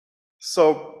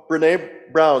So,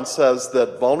 Brene Brown says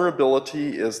that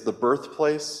vulnerability is the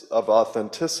birthplace of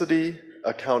authenticity,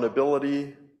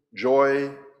 accountability,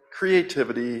 joy,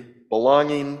 creativity,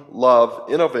 belonging, love,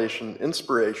 innovation,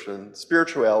 inspiration,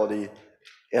 spirituality,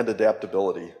 and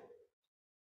adaptability.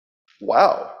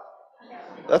 Wow,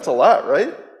 that's a lot,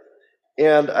 right?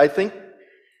 And I think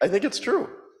it's true.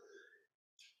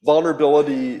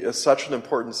 Vulnerability is such an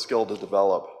important skill to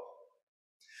develop.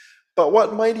 But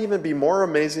what might even be more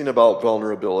amazing about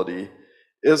vulnerability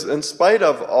is, in spite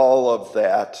of all of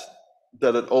that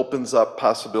it opens up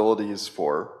possibilities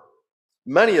for,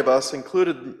 many of us,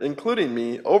 including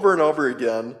me, over and over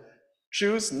again,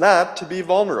 choose not to be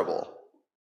vulnerable.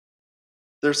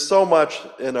 There's so much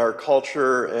in our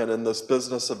culture and in this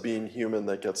business of being human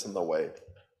that gets in the way.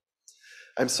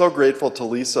 I'm so grateful to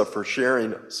Lisa for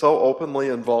sharing so openly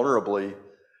and vulnerably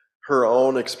her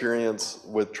own experience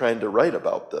with trying to write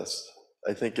about this.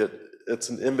 I think it's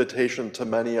an invitation to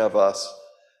many of us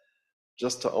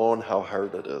just to own how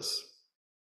hard it is.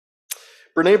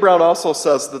 Brene Brown also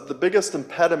says that the biggest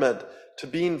impediment to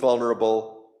being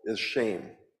vulnerable is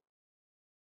shame.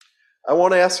 I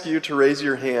won't ask you to raise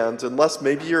your hands unless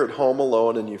maybe you're at home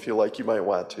alone and you feel like you might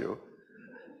want to.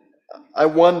 I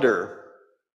wonder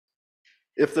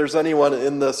if there's anyone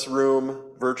in this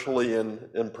room, virtually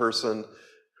in person,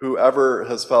 who ever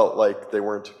has felt like they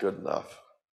weren't good enough,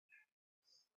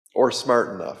 or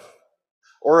smart enough,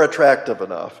 or attractive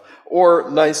enough, or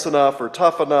nice enough, or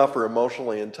tough enough, or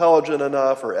emotionally intelligent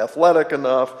enough, or athletic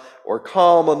enough, or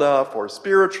calm enough, or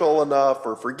spiritual enough,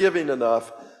 or forgiving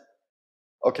enough.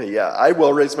 Okay, yeah, I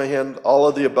will raise my hand, all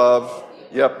of the above.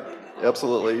 Yep,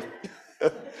 absolutely.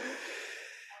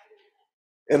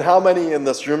 And how many in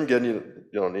this room, again, you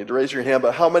don't need to raise your hand,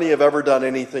 but how many have ever done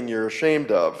anything you're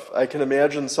ashamed of? I can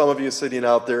imagine some of you sitting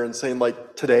out there and saying,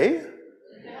 like, today?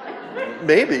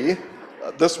 Maybe.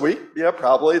 This week? Yeah,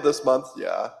 probably. This month?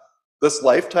 Yeah. This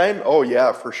lifetime? Oh,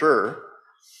 yeah, for sure.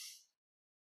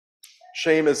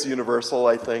 Shame is universal,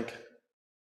 I think.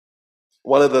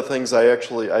 One of the things I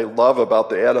love about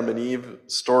the Adam and Eve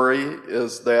story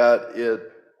is that it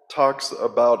talks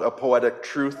about a poetic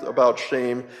truth about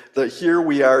shame, that here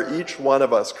we are, each one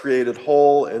of us created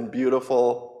whole and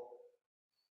beautiful,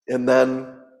 and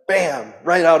then bam,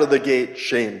 right out of the gate,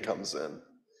 shame comes in.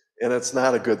 And it's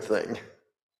not a good thing.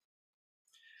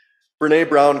 Brene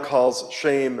Brown calls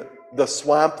shame the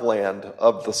swampland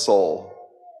of the soul,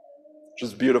 which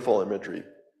is beautiful imagery.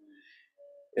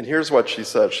 And here's what she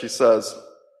says. She says,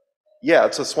 yeah,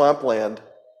 it's a swampland.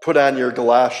 Put on your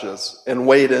galoshes and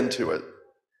wade into it.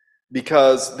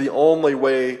 Because the only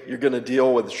way you're going to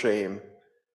deal with shame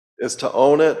is to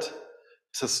own it,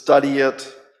 to study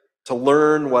it, to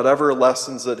learn whatever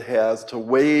lessons it has, to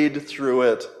wade through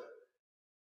it,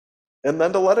 and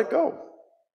then to let it go.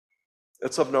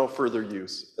 It's of no further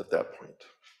use at that point.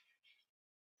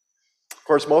 Of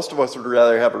course, most of us would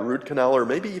rather have a root canal or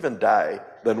maybe even die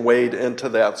than wade into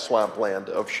that swampland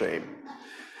of shame.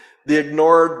 The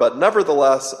ignored but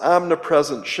nevertheless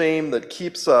omnipresent shame that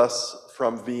keeps us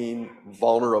from being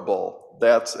vulnerable.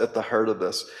 That's at the heart of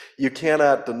this. You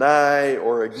cannot deny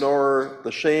or ignore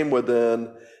the shame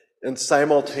within and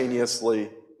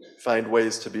simultaneously find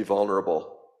ways to be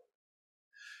vulnerable.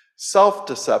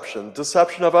 Self-deception,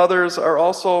 deception of others are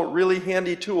also really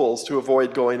handy tools to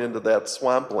avoid going into that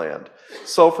swampland.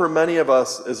 So for many of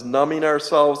us is numbing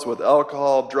ourselves with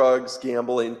alcohol, drugs,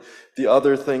 gambling, the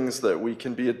other things that we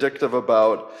can be addictive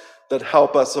about that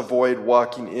help us avoid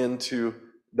walking into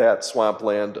that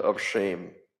swampland of shame.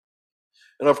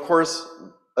 And of course,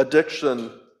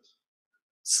 addiction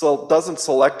doesn't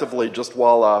selectively just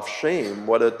wall off shame.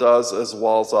 What it does is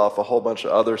walls off a whole bunch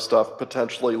of other stuff,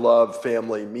 potentially love,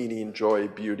 family, meaning, joy,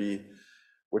 beauty,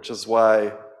 which is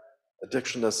why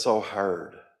addiction is so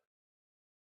hard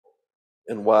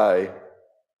and why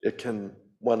it can,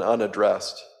 when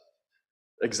unaddressed,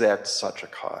 exact such a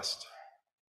cost.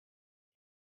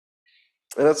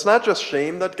 And it's not just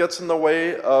shame that gets in the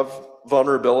way of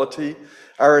vulnerability.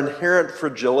 Our inherent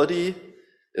fragility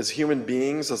as human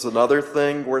beings is another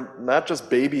thing. We're not just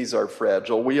babies are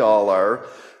fragile, we all are,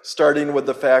 starting with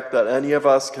the fact that any of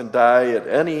us can die at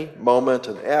any moment,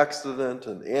 an accident,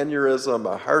 an aneurysm,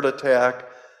 a heart attack,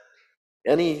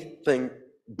 anything,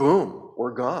 boom,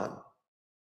 we're gone.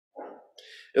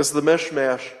 As the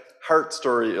Mishmash heart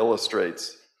story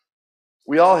illustrates,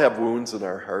 we all have wounds in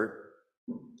our heart.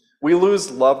 We lose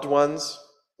loved ones.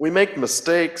 We make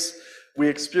mistakes. We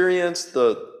experience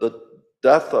the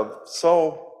death of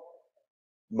so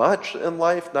much in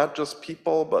life, not just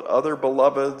people, but other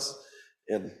beloveds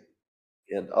and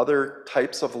other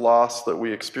types of loss that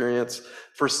we experience.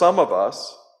 For some of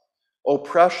us,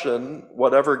 Oppression,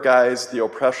 whatever guise the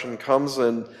oppression comes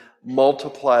in,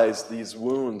 multiplies these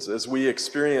wounds as we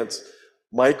experience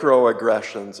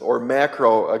microaggressions or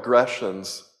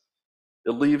macroaggressions.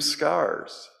 It leaves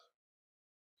scars.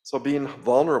 So being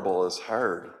vulnerable is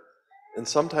hard, and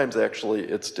sometimes actually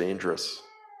it's dangerous.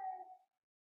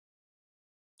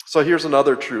 So here's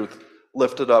another truth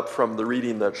lifted up from the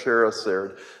reading that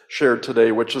Shara shared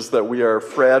today, which is that we are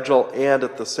fragile, and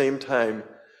at the same time,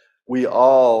 we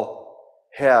all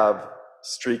have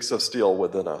streaks of steel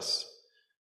within us.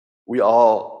 We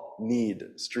all need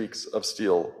streaks of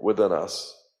steel within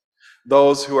us.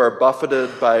 Those who are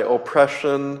buffeted by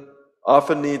oppression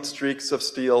often need streaks of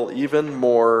steel even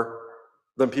more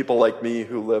than people like me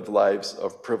who live lives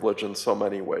of privilege in so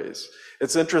many ways.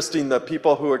 It's interesting that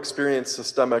people who experience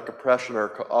systemic oppression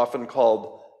are often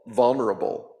called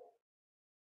vulnerable.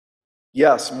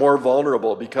 Yes, more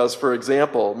vulnerable because, for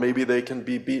example, maybe they can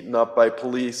be beaten up by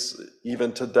police,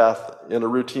 even to death in a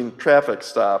routine traffic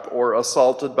stop, or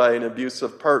assaulted by an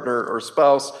abusive partner or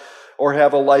spouse, or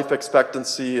have a life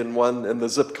expectancy in the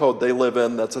zip code they live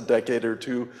in that's a decade or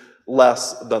two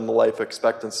less than the life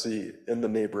expectancy in the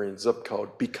neighboring zip code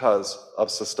because of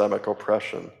systemic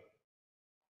oppression.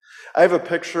 I have a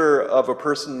picture of a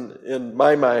person in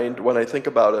my mind, when I think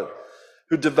about it,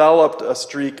 who developed a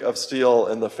streak of steel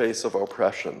in the face of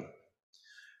oppression.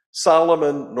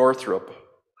 Solomon Northup,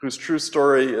 whose true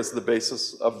story is the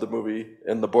basis of the movie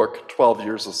and the book 12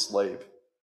 Years a Slave.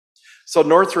 So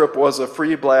Northup was a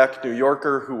free black New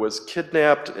Yorker who was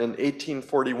kidnapped in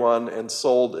 1841 and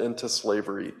sold into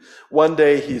slavery. One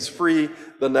day he's free,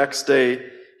 the next day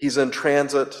he's in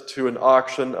transit to an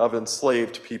auction of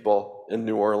enslaved people in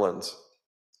New Orleans.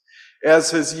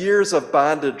 As his years of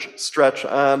bondage stretch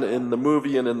on in the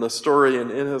movie and in the story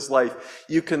and in his life,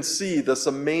 you can see this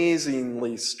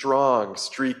amazingly strong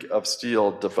streak of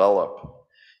steel develop.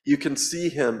 You can see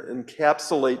him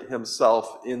encapsulate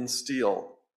himself in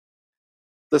steel.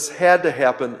 This had to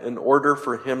happen in order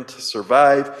for him to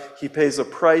survive. He pays a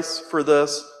price for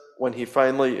this when he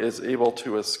finally is able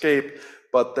to escape,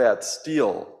 but that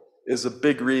steel is a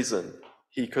big reason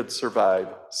he could survive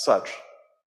such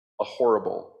a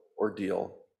horrible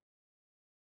ordeal.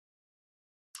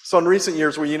 So in recent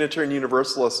years, we Unitarian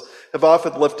Universalists have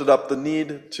often lifted up the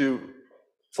need to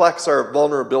flex our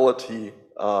vulnerability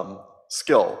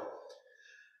skill.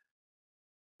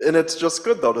 And it's just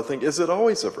good, though, to think, is it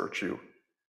always a virtue?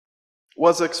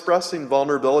 Was expressing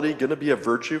vulnerability going to be a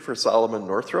virtue for Solomon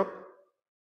Northup?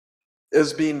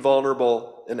 Is being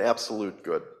vulnerable an absolute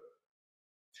good?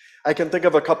 I can think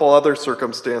of a couple other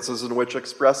circumstances in which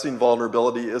expressing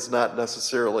vulnerability is not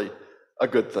necessarily a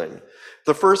good thing.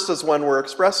 The first is when we're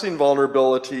expressing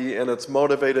vulnerability and it's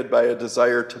motivated by a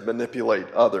desire to manipulate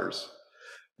others.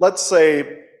 Let's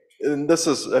say, and this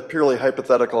is a purely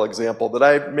hypothetical example, that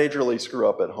I majorly screw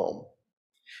up at home.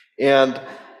 And,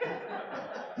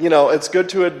 it's good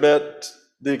to admit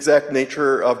the exact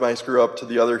nature of my screw up to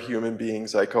the other human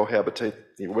beings I cohabitate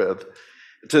with,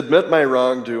 to admit my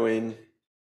wrongdoing.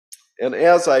 And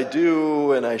as I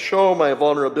do, and I show my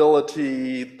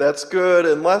vulnerability, that's good,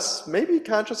 unless maybe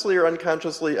consciously or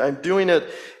unconsciously, I'm doing it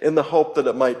in the hope that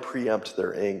it might preempt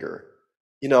their anger.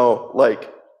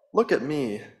 Like, look at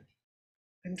me.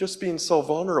 I'm just being so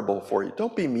vulnerable for you.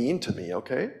 Don't be mean to me,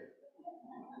 okay?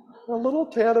 A little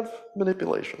tad of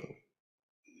manipulation.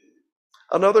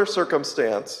 Another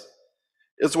circumstance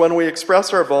is when we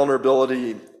express our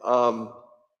vulnerability,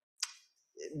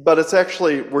 but it's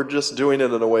actually, we're just doing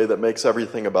it in a way that makes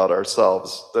everything about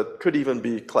ourselves, that could even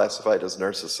be classified as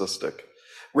narcissistic.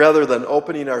 Rather than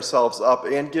opening ourselves up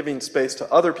and giving space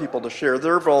to other people to share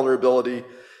their vulnerability,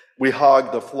 we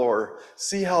hog the floor.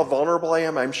 See how vulnerable I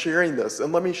am? I'm sharing this,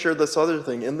 and let me share this other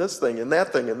thing, and this thing, and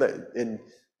that thing, and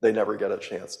they never get a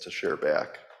chance to share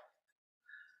back.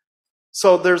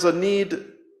 So there's a need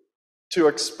to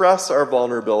express our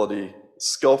vulnerability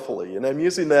skillfully. And I'm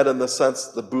using that in the sense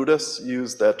the Buddhists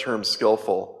use that term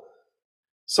skillful.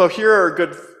 So here are a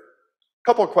good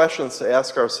couple questions to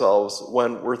ask ourselves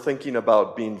when we're thinking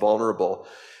about being vulnerable.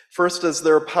 First, is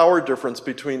there a power difference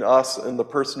between us and the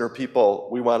person or people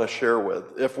we want to share with?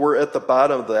 If we're at the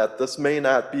bottom of that, this may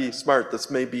not be smart.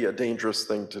 This may be a dangerous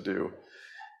thing to do.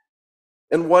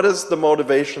 And what is the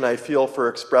motivation I feel for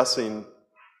expressing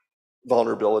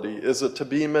vulnerability? Is it to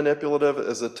be manipulative?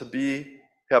 Is it to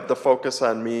have the focus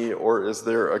on me, or is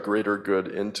there a greater good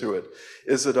into it?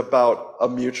 Is it about a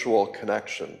mutual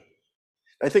connection?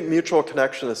 I think mutual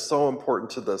connection is so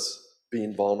important to this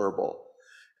being vulnerable.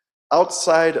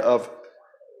 Outside of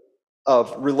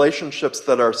relationships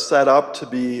that are set up to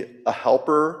be a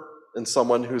helper and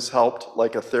someone who's helped,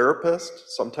 like a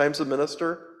therapist, sometimes a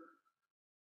minister,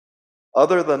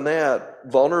 Other than that,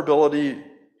 vulnerability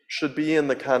should be in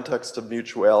the context of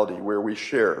mutuality, where we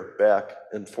share back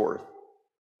and forth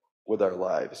with our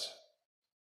lives.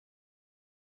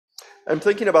 I'm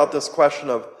thinking about this question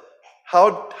of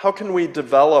how can we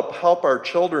help our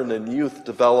children and youth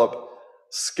develop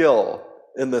skill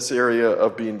in this area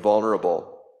of being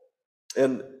vulnerable?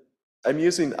 And I'm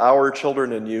using our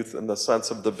children and youth in the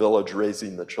sense of the village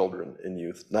raising the children and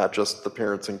youth, not just the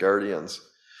parents and guardians.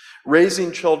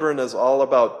 Raising children is all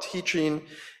about teaching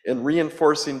and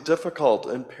reinforcing difficult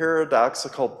and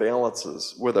paradoxical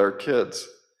balances with our kids.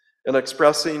 And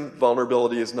expressing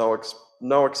vulnerability is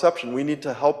no exception. We need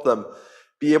to help them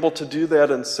be able to do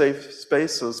that in safe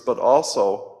spaces, but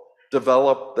also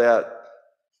develop that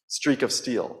streak of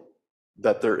steel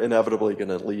that they're inevitably going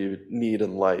to need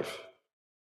in life.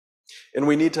 And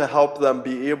we need to help them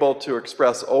be able to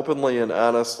express openly and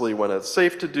honestly when it's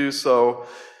safe to do so,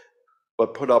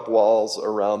 but put up walls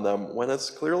around them when it's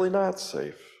clearly not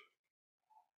safe.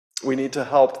 We need to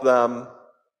help them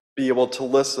be able to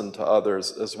listen to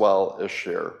others as well as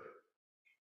share.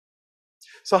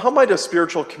 So how might a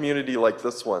spiritual community like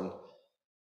this one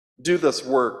do this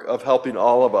work of helping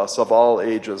all of us of all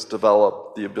ages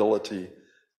develop the ability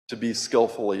to be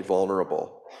skillfully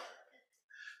vulnerable?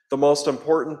 The most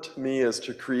important to me is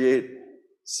to create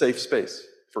safe space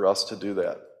for us to do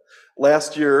that.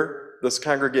 Last year, this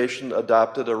congregation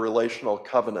adopted a relational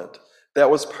covenant that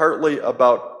was partly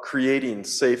about creating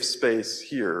safe space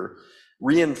here,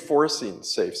 reinforcing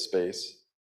safe space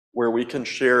where we can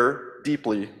share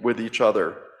deeply with each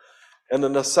other. And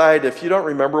an aside, if you don't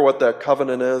remember what that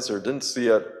covenant is or didn't see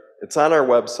it, it's on our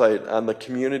website on the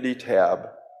community tab.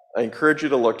 I encourage you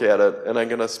to look at it, and I'm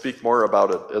going to speak more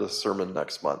about it at a sermon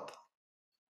next month.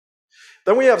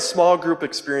 Then we have small group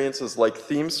experiences like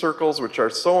theme circles, which are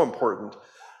so important,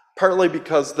 partly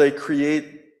because they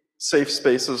create safe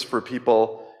spaces for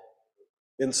people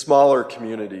in smaller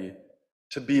community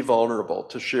to be vulnerable,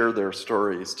 to share their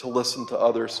stories, to listen to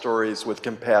other stories with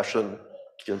compassion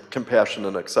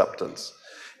and acceptance.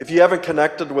 If you haven't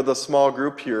connected with a small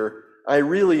group here, I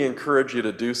really encourage you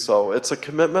to do so. It's a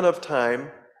commitment of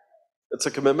time, it's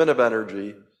a commitment of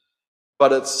energy,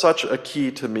 but it's such a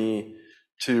key to me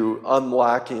to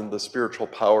unlocking the spiritual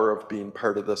power of being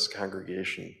part of this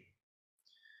congregation.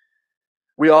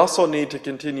 We also need to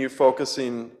continue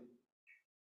focusing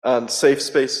on safe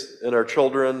space in our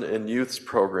children and youth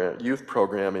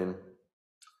programming.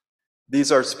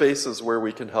 These are spaces where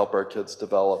we can help our kids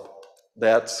develop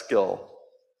that skill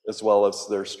as well as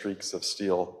their streaks of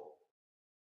steel.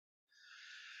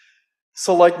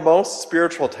 So like most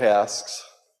spiritual tasks,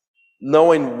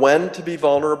 knowing when to be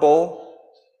vulnerable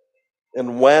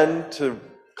and when to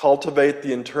cultivate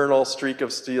the internal streak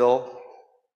of steel,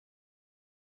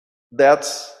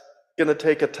 that's going to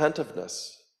take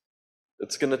attentiveness.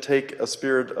 It's going to take a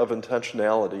spirit of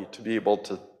intentionality to be able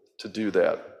to do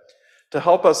that. To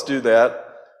help us do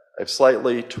that, I've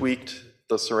slightly tweaked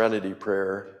the Serenity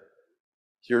Prayer.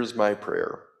 Here's my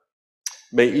prayer.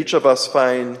 May each of us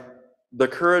find the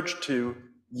courage to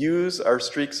use our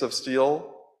streaks of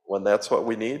steel when that's what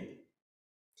we need,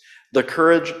 the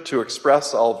courage to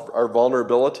express our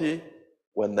vulnerability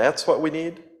when that's what we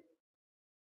need,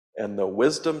 and the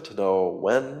wisdom to know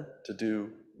when to do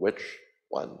which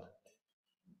one.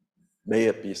 May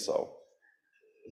it be so.